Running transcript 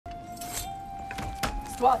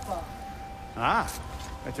Ah,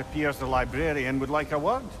 it appears the librarian would like a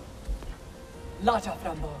word. Lata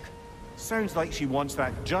Frambog. Sounds like she wants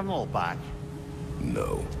that journal back.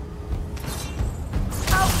 No.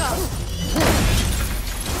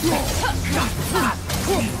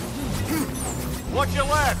 Watch your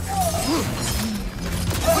left!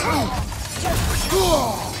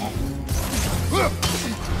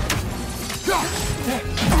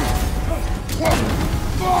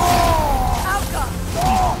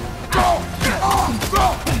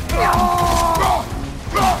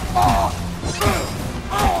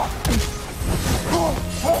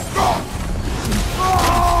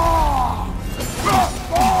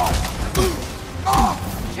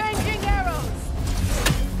 Changing arrows!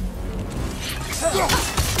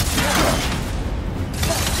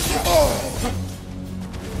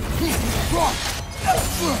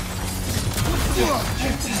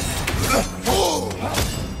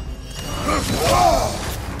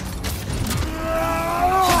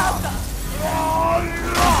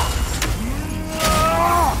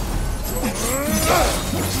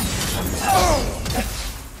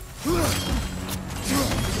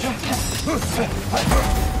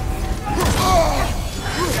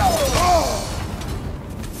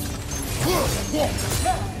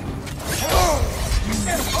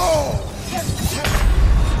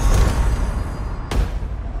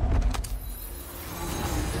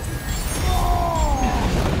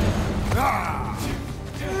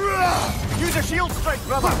 Use a shield strike,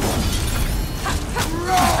 brother!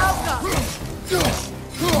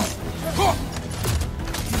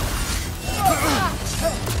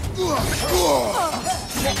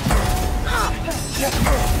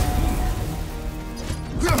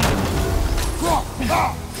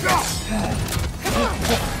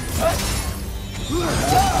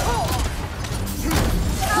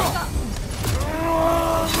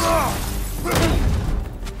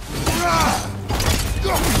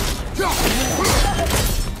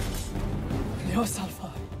 No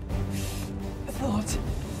sulfur. Thought.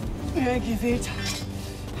 Megivita.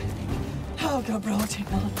 Helga brought him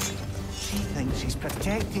on. She thinks she's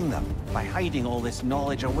protecting them by hiding all this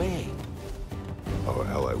knowledge away. Our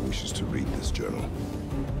ally wishes to read this journal.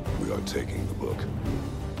 We are taking the book.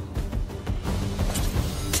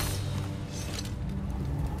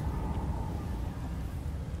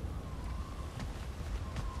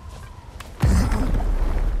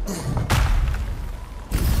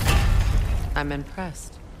 I'm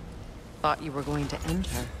impressed. Thought you were going to end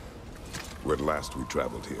her. When last we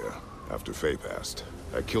traveled here, after Faye passed,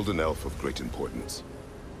 I killed an elf of great importance.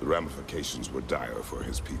 The ramifications were dire for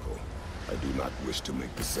his people. I do not wish to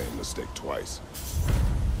make the same mistake twice.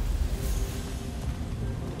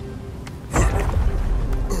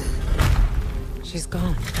 She's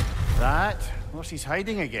gone. That? Well, she's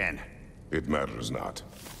hiding again. It matters not.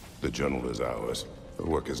 The journal is ours. The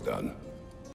work is done.